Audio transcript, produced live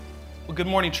Well, good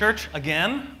morning, church,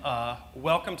 again.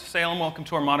 Welcome to Salem. Welcome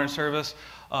to our modern service.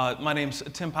 My name's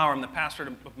Tim Power. I'm the pastor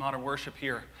of modern worship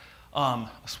here. A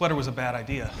sweater was a bad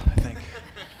idea, I think.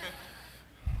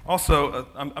 Also,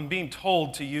 I'm being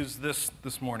told to use this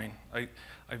morning. I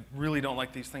really don't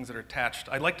like these things that are attached.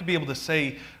 I like to be able to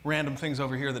say random things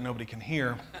over here that nobody can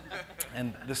hear,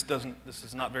 and this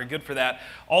is not very good for that.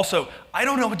 Also, I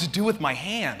don't know what to do with my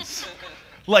hands.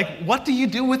 Like, what do you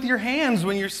do with your hands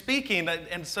when you're speaking?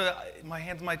 And so my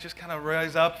hands might just kind of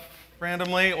rise up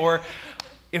randomly, or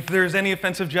if there's any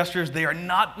offensive gestures, they are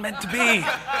not meant to be.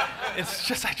 It's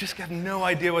just, I just have no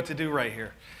idea what to do right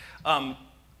here. I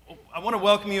want to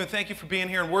welcome you and thank you for being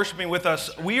here and worshiping with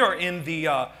us. We are in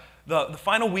the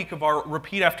final week of our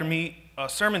Repeat After Me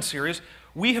sermon series.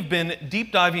 We have been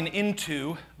deep diving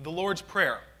into the Lord's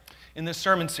Prayer in this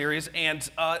sermon series, and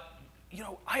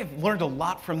I have learned a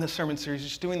lot from this sermon series,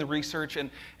 just doing the research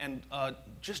and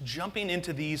just jumping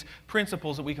into these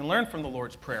principles that we can learn from the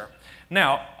Lord's Prayer.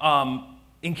 Now,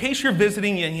 in case you're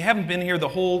visiting and you haven't been here the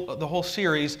whole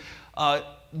series, the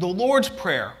Lord's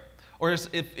Prayer, or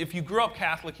if you grew up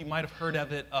Catholic, you might have heard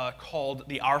of it called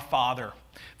the Our Father.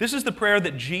 This is the prayer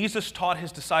that Jesus taught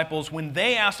his disciples when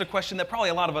they asked a question that probably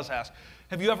a lot of us ask.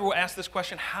 Have you ever asked this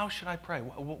question? How should I pray?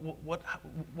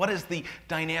 What is the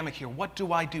dynamic here? What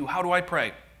do I do? How do I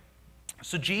pray?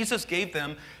 So Jesus gave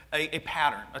them a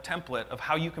pattern, a template of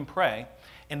how you can pray.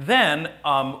 And then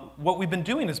what we've been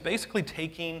doing is basically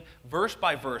taking verse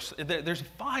by verse. There's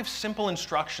 5 simple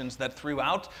instructions that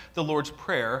throughout the Lord's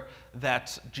Prayer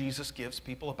that Jesus gives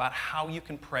people about how you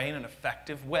can pray in an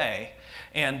effective way.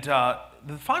 And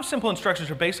the 5 simple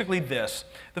instructions are basically this.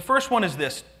 The first one is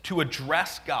this: to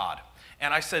address God.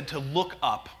 And I said to look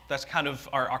up. That's kind of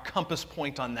our compass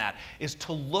point on that, is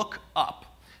to look up.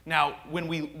 Now, when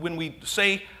we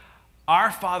say, Our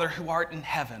Father who art in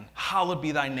heaven, hallowed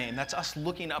be thy name, that's us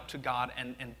looking up to God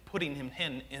and putting him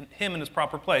in his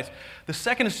proper place. The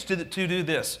second is to do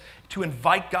this, to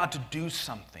invite God to do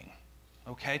something.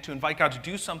 Okay, to invite God to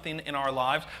do something in our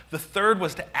lives. The third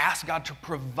was to ask God to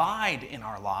provide in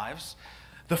our lives.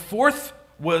 The fourth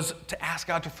was to ask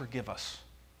God to forgive us.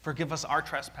 Forgive us our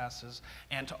trespasses,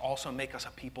 and to also make us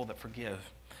a people that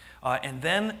forgive. And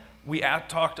then we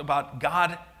talked about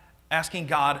God, asking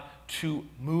God to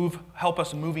help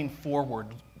us moving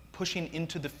forward, pushing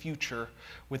into the future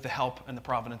with the help and the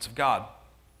providence of God.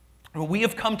 Well, we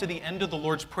have come to the end of the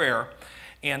Lord's Prayer,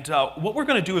 and what we're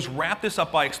going to do is wrap this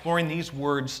up by exploring these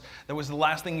words. That was the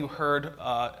last thing you heard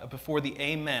before the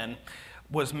Amen,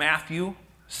 was Matthew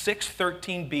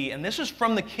 6:13b, and this is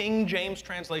from the King James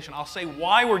translation. I'll say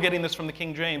why we're getting this from the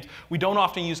King James. We don't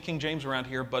often use King James around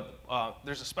here, but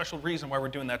there's a special reason why we're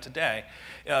doing that today.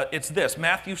 It's this: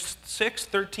 Matthew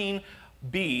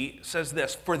 6:13b says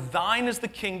this: "For thine is the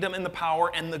kingdom and the power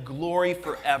and the glory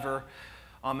forever.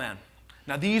 Amen."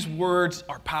 Now these words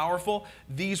are powerful.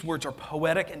 These words are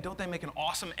poetic, and don't they make an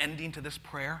awesome ending to this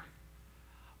prayer?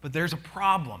 But there's a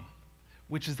problem,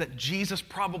 which is that Jesus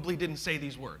probably didn't say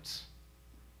these words.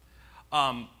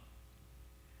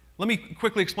 Let me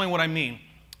quickly explain what I mean.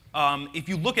 If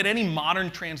you look at any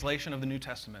modern translation of the New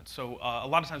Testament, so a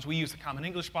lot of times we use the Common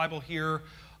English Bible here.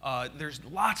 There's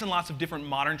lots and lots of different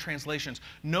modern translations.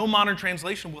 No modern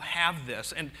translation will have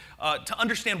this. And to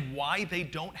understand why they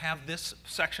don't have this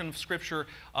section of Scripture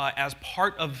as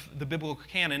part of the biblical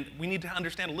canon, we need to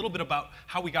understand a little bit about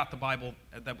how we got the Bible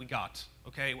that we got.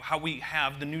 Okay, how we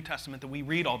have the New Testament that we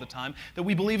read all the time, that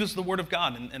we believe is the Word of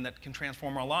God and that can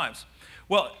transform our lives.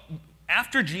 Well,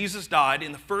 after Jesus died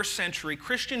in the first century,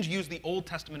 Christians used the Old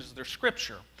Testament as their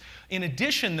scripture. In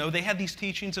addition, though, they had these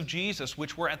teachings of Jesus,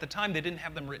 which were, at the time, they didn't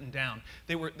have them written down.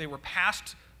 They were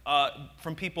passed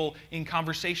from people in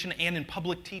conversation and in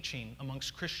public teaching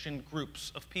amongst Christian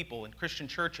groups of people in Christian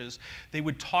churches. They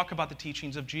would talk about the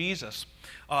teachings of Jesus.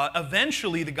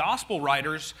 Eventually, the gospel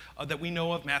writers that we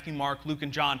know of, Matthew, Mark, Luke,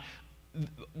 and John,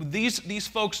 these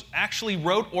folks actually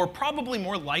wrote, or probably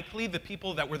more likely the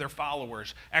people that were their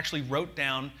followers actually wrote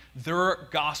down their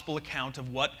gospel account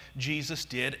of what Jesus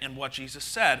did and what Jesus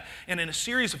said. And in a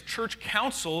series of church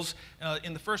councils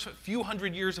in the first few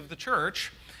hundred years of the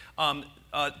church,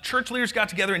 church leaders got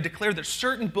together and declared that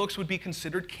certain books would be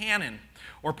considered canon,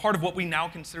 or part of what we now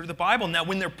consider the Bible. Now,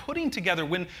 when they're putting together,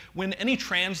 when any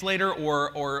translator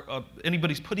or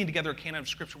anybody's putting together a canon of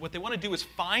Scripture, what they want to do is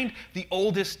find the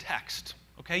oldest text.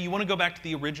 Okay, you want to go back to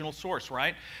the original source,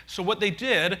 right? So what they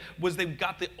did was they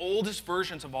got the oldest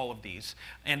versions of all of these,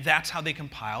 and that's how they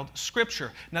compiled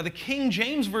Scripture. Now, the King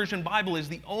James Version Bible is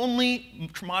the only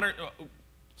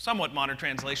somewhat modern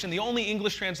translation, the only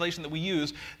English translation that we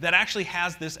use that actually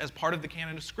has this as part of the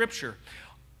canon of Scripture.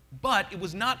 but it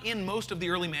was not in most of the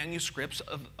early manuscripts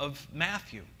of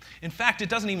Matthew. In fact, it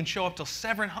doesn't even show up till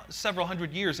several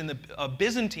hundred years in the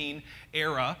Byzantine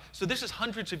era. So this is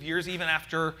hundreds of years even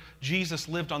after Jesus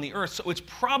lived on the earth. So it's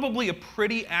probably a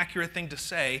pretty accurate thing to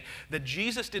say that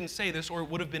Jesus didn't say this, or it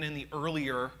would have been in the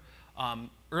earlier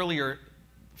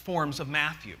forms of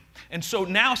Matthew. And so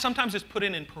now sometimes it's put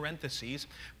in parentheses,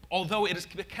 although it has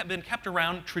been kept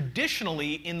around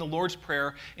traditionally in the Lord's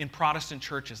Prayer in Protestant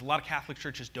churches. A lot of Catholic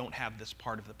churches don't have this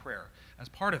part of the prayer as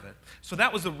part of it. So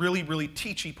that was a really, really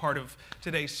teachy part of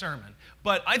today's sermon.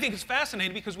 But I think it's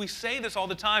fascinating because we say this all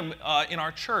the time in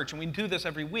our church, and we do this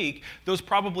every week. Those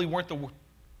probably weren't the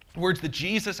words that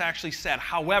Jesus actually said.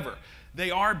 However,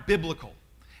 they are biblical.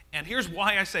 And here's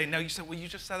why I say, now you said, well, you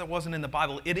just said it wasn't in the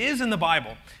Bible. It is in the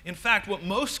Bible. In fact, what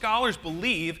most scholars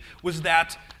believe was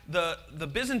that the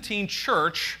Byzantine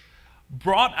church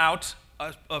brought out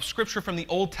a scripture from the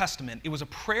Old Testament. It was a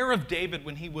prayer of David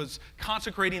when he was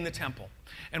consecrating the temple.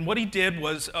 And what he did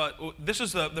was, this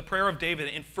is the prayer of David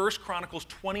in 1 Chronicles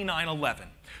 29:11.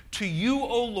 To you,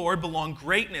 O Lord, belong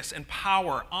greatness and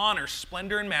power, honor,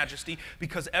 splendor, and majesty,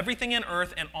 because everything in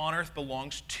earth and on earth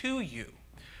belongs to you.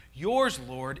 Yours,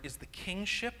 Lord, is the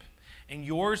kingship, and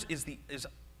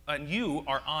and you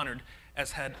are honored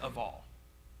as head of all.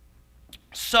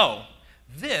 So,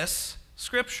 this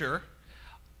scripture,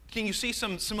 can you see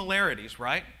some similarities,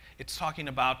 right? It's talking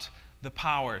about the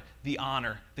power, the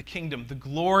honor, the kingdom, the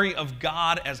glory of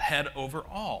God as head over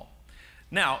all.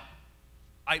 Now,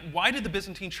 why did the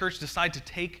Byzantine church decide to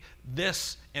take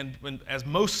this, and as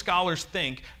most scholars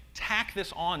think, tack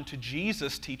this on to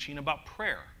Jesus' teaching about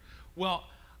prayer? Well,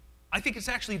 I think it's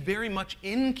actually very much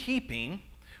in keeping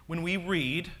when we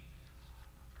read,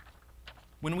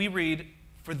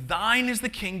 for thine is the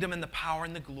kingdom and the power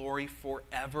and the glory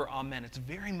forever. Amen. It's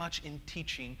very much in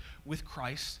teaching with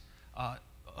Christ,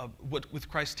 with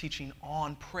Christ's teaching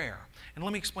on prayer. And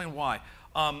let me explain why.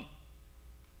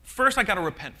 First, I got to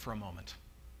repent for a moment.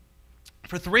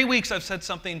 For 3 weeks, I've said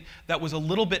something that was a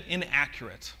little bit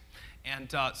inaccurate.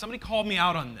 And somebody called me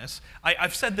out on this.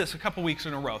 I've said this a couple weeks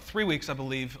in a row, 3 weeks, I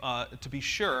believe, to be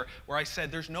sure, where I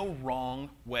said there's no wrong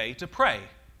way to pray.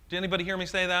 Did anybody hear me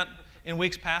say that? In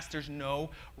weeks past, there's no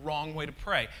wrong way to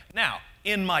pray. Now,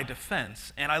 in my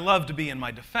defense, and I love to be in my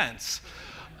defense,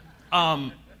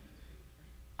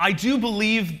 I do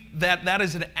believe that that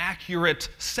is an accurate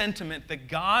sentiment, that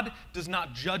God does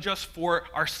not judge us for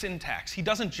our syntax. He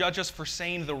doesn't judge us for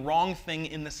saying the wrong thing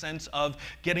in the sense of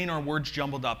getting our words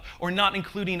jumbled up or not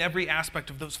including every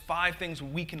aspect of those 5 things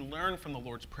we can learn from the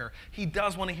Lord's Prayer. He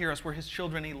does want to hear us. We're His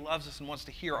children. He loves us and wants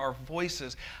to hear our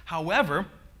voices. However,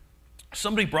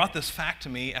 somebody brought this fact to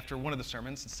me after one of the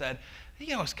sermons and said,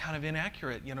 it's kind of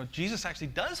inaccurate. Jesus actually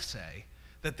does say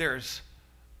that there's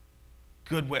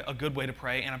a good way to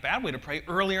pray and a bad way to pray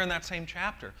earlier in that same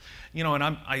chapter.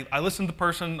 And I listened to the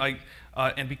person,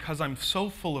 and because I'm so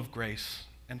full of grace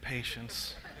and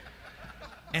patience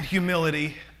and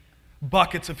humility,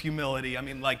 buckets of humility,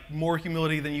 more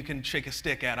humility than you can shake a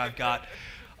stick at I've got.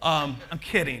 I'm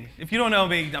kidding. If you don't know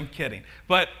me, I'm kidding.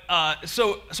 But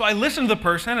so I listened to the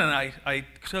person, and I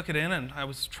took it in, and I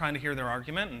was trying to hear their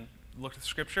argument and looked at the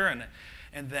scripture,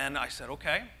 and then I said,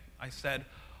 okay. I said,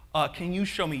 can you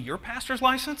show me your pastor's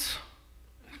license?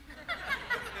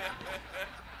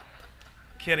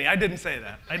 Kidding, I didn't say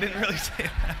that. I didn't really say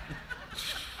that.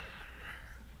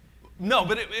 No,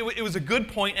 but it was a good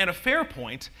point and a fair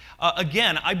point.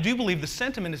 Again, I do believe the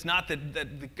sentiment is not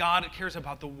that God cares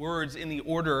about the words in the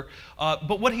order,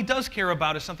 but what He does care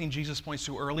about is something Jesus points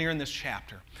to earlier in this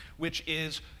chapter, which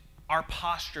is our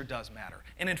posture does matter.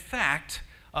 And in fact,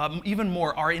 even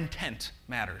more, our intent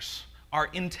matters. Our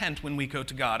intent when we go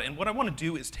to God. And what I want to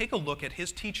do is take a look at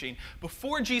His teaching.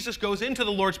 Before Jesus goes into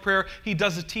the Lord's Prayer, He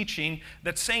does a teaching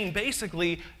that's saying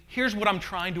basically, here's what I'm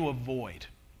trying to avoid,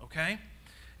 okay?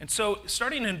 And so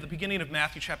starting in the beginning of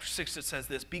Matthew chapter 6, it says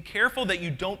this: be careful that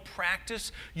you don't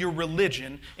practice your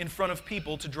religion in front of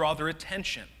people to draw their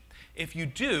attention. If you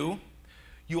do,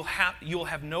 you'll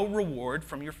have no reward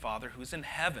from your Father who is in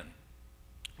heaven.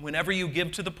 Whenever you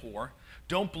give to the poor,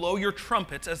 don't blow your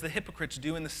trumpets as the hypocrites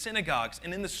do in the synagogues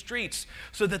and in the streets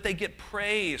so that they get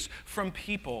praise from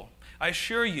people. I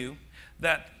assure you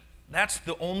that that's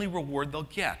the only reward they'll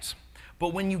get.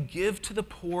 But when you give to the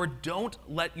poor, don't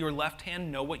let your left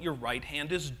hand know what your right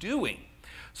hand is doing,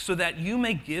 so that you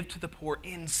may give to the poor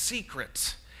in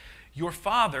secret. Your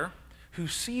Father, who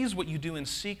sees what you do in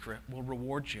secret, will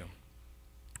reward you.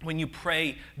 When you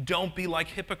pray, don't be like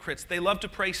hypocrites. They love to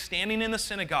pray standing in the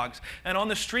synagogues and on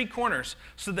the street corners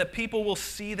so that people will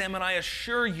see them, and I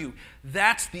assure you,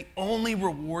 that's the only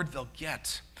reward they'll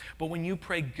get. But when you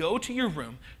pray, go to your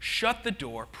room, shut the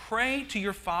door, pray to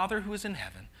your Father who is in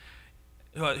heaven,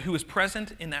 who is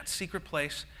present in that secret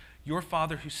place. Your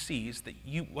Father who sees that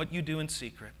what you do in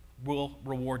secret will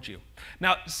reward you.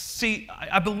 Now, see,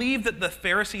 I believe that the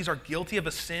Pharisees are guilty of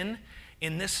a sin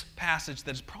in this passage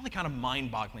that is probably kind of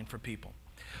mind-boggling for people.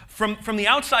 From the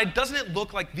outside, doesn't it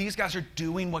look like these guys are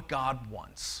doing what God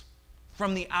wants?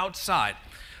 From the outside.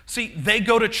 See, they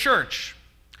go to church.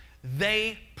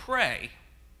 They pray.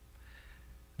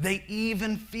 They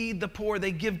even feed the poor.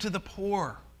 They give to the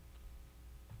poor.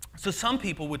 So some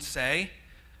people would say,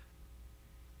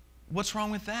 what's wrong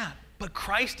with that? But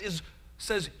Christ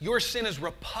says, your sin is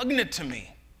repugnant to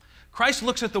me. Christ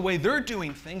looks at the way they're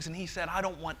doing things, and he said, I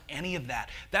don't want any of that.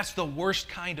 That's the worst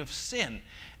kind of sin.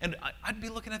 And I'd be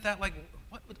looking at that like,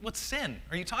 what sin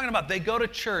are you talking about? They go to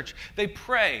church, they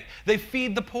pray, they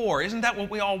feed the poor. Isn't that what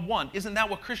we all want? Isn't that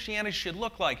what Christianity should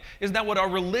look like? Isn't that what our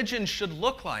religion should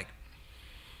look like?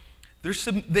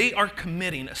 They are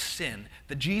committing a sin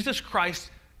that Jesus Christ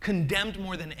condemned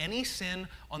more than any sin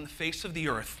on the face of the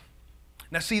earth.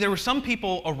 Now, see, there were some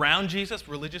people around Jesus,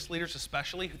 religious leaders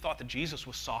especially, who thought that Jesus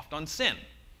was soft on sin.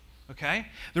 Okay?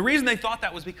 The reason they thought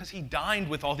that was because he dined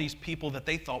with all these people that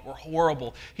they thought were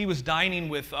horrible. He was dining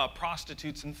with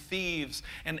prostitutes and thieves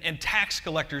and tax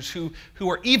collectors who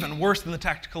are even worse than the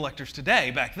tax collectors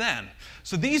today back then.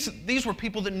 So these were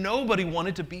people that nobody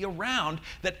wanted to be around,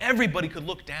 that everybody could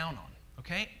look down on.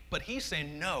 Okay? But he's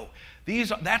saying, no,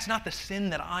 that's not the sin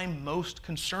that I'm most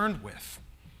concerned with.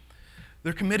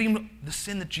 They're committing the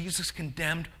sin that Jesus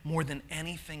condemned more than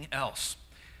anything else.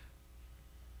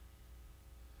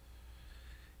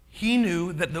 He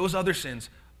knew that those other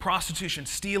sins, prostitution,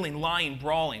 stealing, lying,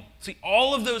 brawling, see,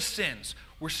 all of those sins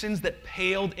were sins that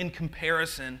paled in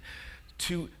comparison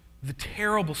to the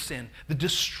terrible sin, the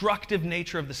destructive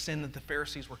nature of the sin that the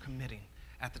Pharisees were committing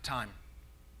at the time.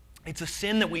 It's a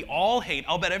sin that we all hate.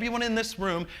 I'll bet everyone in this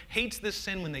room hates this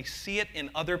sin when they see it in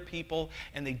other people,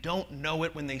 and they don't know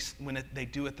it when they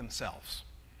do it themselves.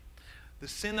 The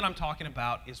sin that I'm talking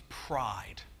about is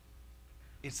pride.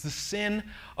 It's the sin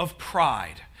of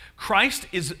pride. Christ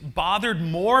is bothered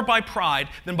more by pride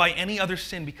than by any other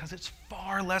sin because it's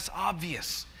far less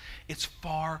obvious. It's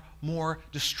far more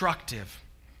destructive.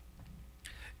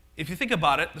 If you think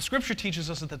about it, the scripture teaches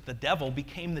us that the devil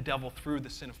became the devil through the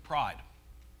sin of pride.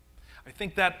 I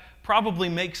think that probably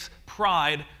makes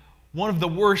pride one of the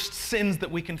worst sins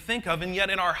that we can think of, and yet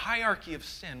in our hierarchy of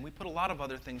sin, we put a lot of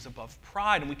other things above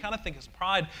pride, and we kind of think of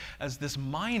pride as this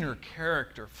minor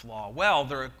character flaw. Well,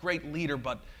 they're a great leader,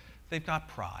 but they've got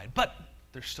pride, but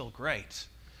they're still great.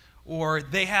 Or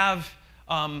they have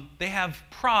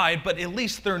pride, but at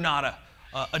least they're not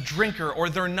a drinker, or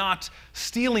they're not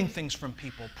stealing things from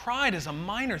people. Pride is a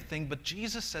minor thing, but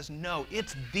Jesus says, no,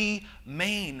 it's the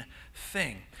main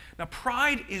thing. Now,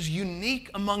 pride is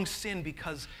unique among sin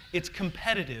because it's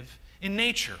competitive in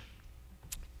nature.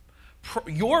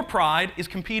 Your pride is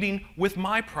competing with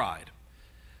my pride.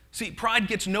 See, pride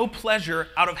gets no pleasure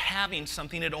out of having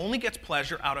something. It only gets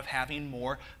pleasure out of having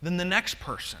more than the next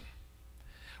person.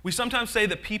 We sometimes say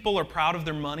that people are proud of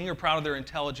their money or proud of their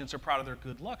intelligence or proud of their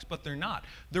good looks, but they're not.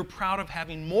 They're proud of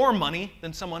having more money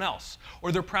than someone else,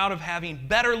 or they're proud of having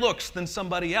better looks than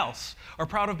somebody else, or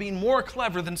proud of being more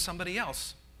clever than somebody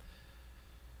else.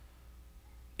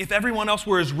 If everyone else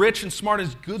were as rich and smart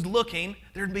as good looking,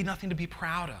 there'd be nothing to be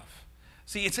proud of.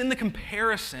 See, it's in the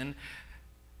comparison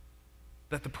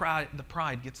that the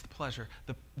pride gets the pleasure,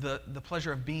 the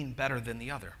pleasure of being better than the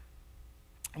other.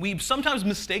 We sometimes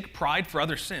mistake pride for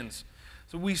other sins.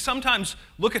 So we sometimes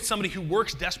look at somebody who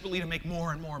works desperately to make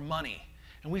more and more money,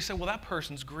 and we say, well, that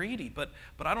person's greedy, but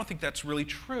I don't think that's really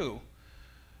true.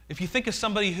 If you think of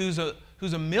somebody who's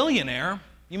a millionaire,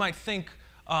 you might think,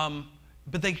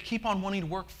 but they keep on wanting to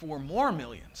work for more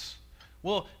millions.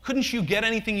 Well, couldn't you get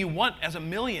anything you want as a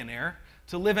millionaire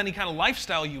to live any kind of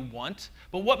lifestyle you want?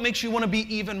 But what makes you want to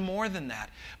be even more than that?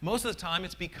 Most of the time,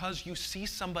 it's because you see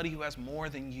somebody who has more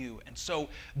than you. And so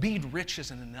being rich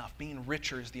isn't enough. Being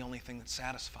richer is the only thing that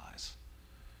satisfies.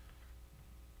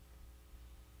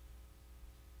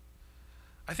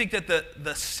 I think that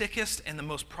the sickest and the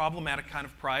most problematic kind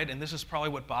of pride, and this is probably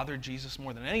what bothered Jesus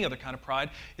more than any other kind of pride,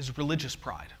 is religious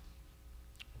pride.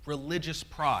 Religious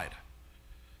pride.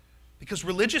 Because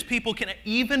religious people can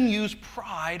even use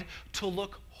pride to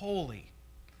look holy.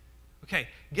 Okay,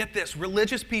 get this.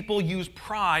 Religious people use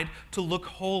pride to look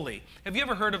holy. Have you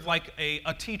ever heard of like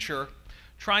a teacher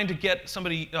trying to get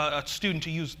somebody, a student,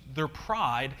 to use their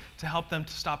pride to help them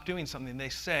to stop doing something. They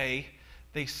say,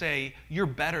 you're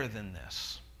better than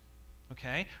this.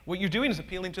 Okay? What you're doing is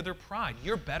appealing to their pride.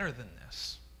 You're better than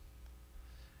this.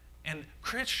 And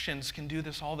Christians can do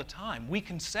this all the time. We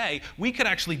could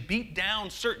actually beat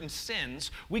down certain sins.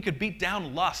 We could beat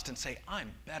down lust and say,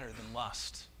 I'm better than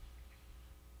lust.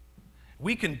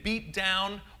 We can beat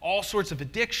down all sorts of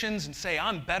addictions and say,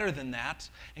 I'm better than that,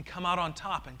 and come out on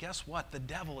top. And guess what? The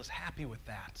devil is happy with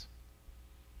that.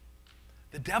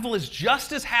 The devil is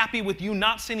just as happy with you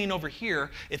not sinning over here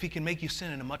if he can make you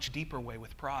sin in a much deeper way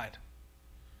with pride.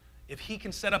 If he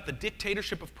can set up the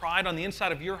dictatorship of pride on the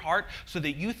inside of your heart so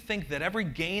that you think that every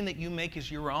gain that you make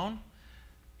is your own,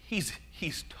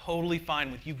 he's totally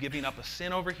fine with you giving up a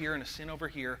sin over here and a sin over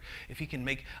here if he can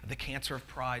make the cancer of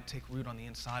pride take root on the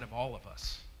inside of all of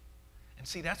us. And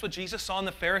see, that's what Jesus saw in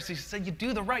the Pharisees. He said, you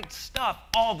do the right stuff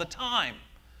all the time.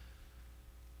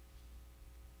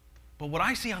 But what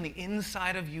I see on the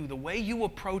inside of you, the way you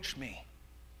approach me,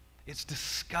 it's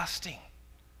disgusting.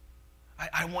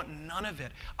 I want none of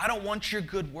it. I don't want your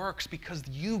good works because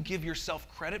you give yourself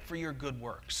credit for your good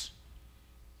works.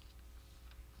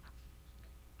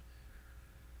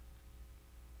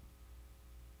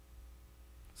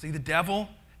 See, the devil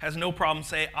has no problem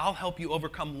saying, I'll help you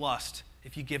overcome lust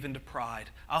if you give in to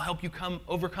pride. I'll help you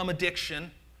overcome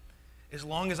addiction as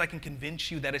long as I can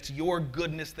convince you that it's your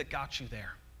goodness that got you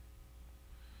there.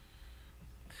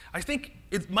 I think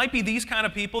it might be these kind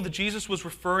of people that Jesus was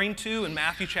referring to in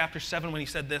Matthew chapter 7 when he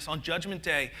said this, on Judgment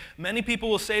Day, many people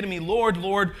will say to me, Lord,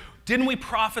 Lord, didn't we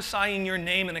prophesy in your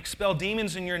name and expel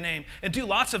demons in your name and do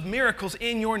lots of miracles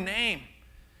in your name?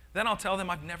 Then I'll tell them,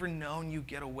 I've never known you.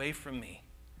 Get away from me,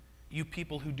 you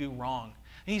people who do wrong.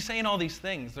 And he's saying all these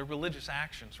things. They're religious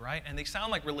actions, right? And they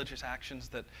sound like religious actions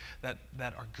that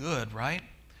are good, right?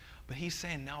 But he's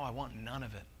saying, no, I want none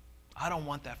of it. I don't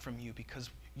want that from you because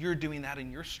you're doing that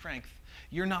in your strength.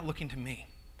 You're not looking to me.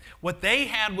 What they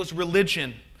had was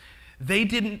religion. They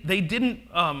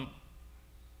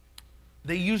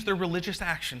used their religious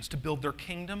actions to build their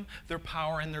kingdom, their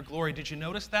power, and their glory. Did you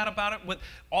notice that about it? With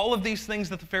all of these things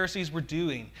that the Pharisees were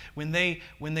doing, when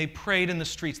they prayed in the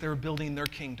streets, they were building their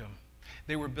kingdom.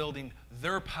 They were building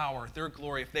their power, their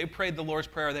glory. If they prayed the Lord's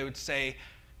Prayer, they would say,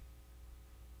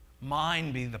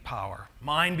 mine be the power,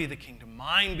 mine be the kingdom,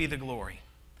 mine be the glory.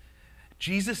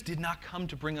 Jesus did not come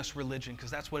to bring us religion, because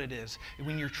that's what it is.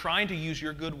 When you're trying to use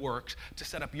your good works to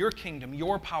set up your kingdom,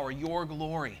 your power, your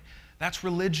glory, that's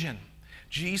religion.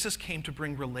 Jesus came to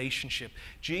bring relationship.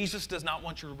 Jesus does not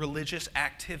want your religious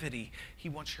activity. He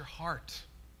wants your heart.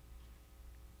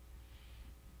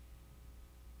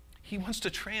 He wants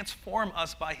to transform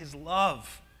us by his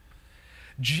love.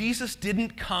 Jesus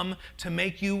didn't come to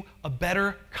make you a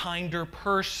better, kinder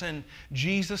person.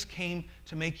 Jesus came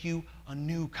to make you a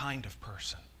new kind of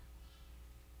person.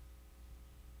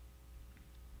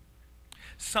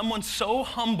 Someone so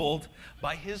humbled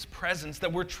by his presence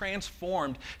that we're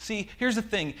transformed. See, here's the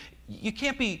thing. You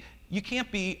can't be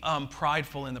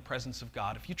prideful in the presence of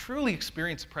God. If you truly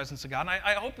experience the presence of God, and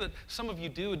I hope that some of you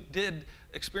did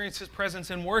experience his presence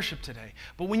in worship today.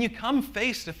 But when you come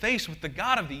face to face with the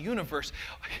God of the universe,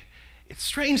 a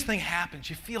strange thing happens.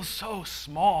 You feel so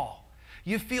small.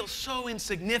 You feel so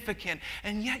insignificant,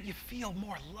 and yet you feel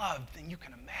more loved than you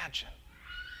can imagine.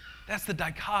 That's the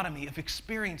dichotomy of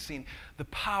experiencing the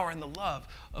power and the love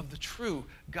of the true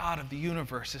God of the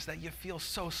universe, is that you feel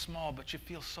so small, but you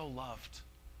feel so loved.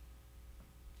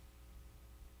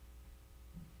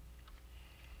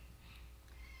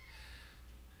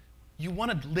 You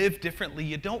want to live differently.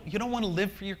 You don't want to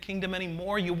live for your kingdom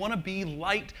anymore. You want to be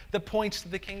light that points to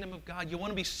the kingdom of God. You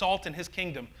want to be salt in his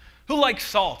kingdom. Who likes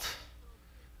salt?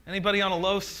 Anybody on a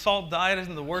low salt diet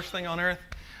isn't the worst thing on earth?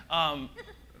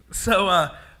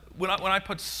 When I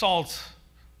put salt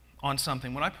on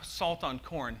something, when I put salt on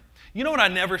corn, you know what I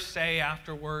never say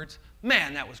afterwards?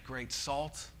 Man, that was great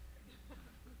salt.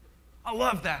 I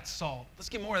love that salt. Let's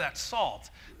get more of that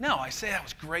salt. No, I say that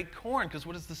was great corn, because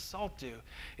what does the salt do?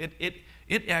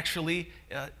 It actually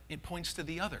it points to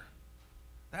the other.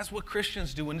 That's what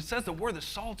Christians do. When it says that we're the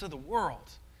salt of the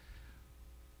world,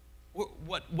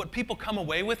 what people come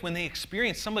away with when they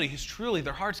experience somebody who's truly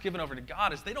their heart's given over to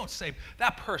God is they don't say,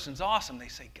 that person's awesome. They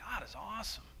say, God is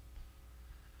awesome.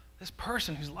 This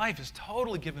person whose life is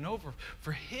totally given over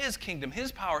for his kingdom,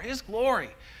 his power, his glory.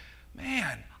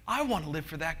 Man, I want to live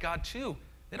for that God too.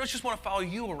 They don't just want to follow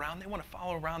you around. They want to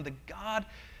follow around the God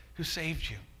who saved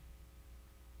you.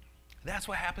 That's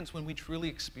what happens when we truly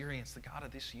experience the God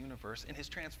of this universe and his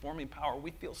transforming power.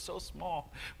 We feel so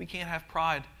small. We can't have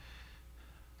pride.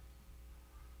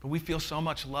 But we feel so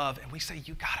much love, and we say,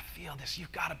 you got to feel this.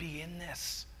 You've got to be in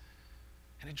this.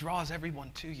 And it draws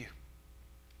everyone to you.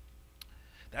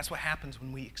 That's what happens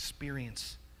when we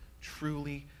experience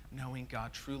truly knowing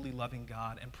God, truly loving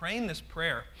God. And praying this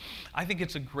prayer, I think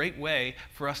it's a great way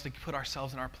for us to put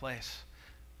ourselves in our place.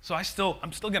 So I'm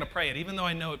still going to pray it, even though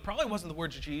I know it probably wasn't the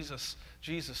words Jesus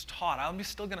taught. I'm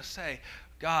still going to say,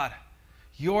 God,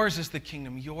 yours is the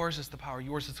kingdom, yours is the power,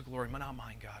 yours is the glory, but not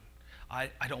mine, God.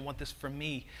 I don't want this for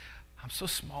me. I'm so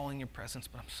small in your presence,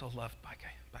 but I'm so loved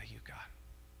by you, God.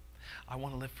 I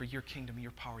want to live for your kingdom,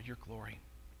 your power, your glory.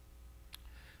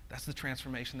 That's the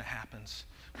transformation that happens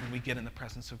when we get in the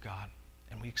presence of God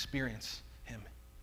and we experience him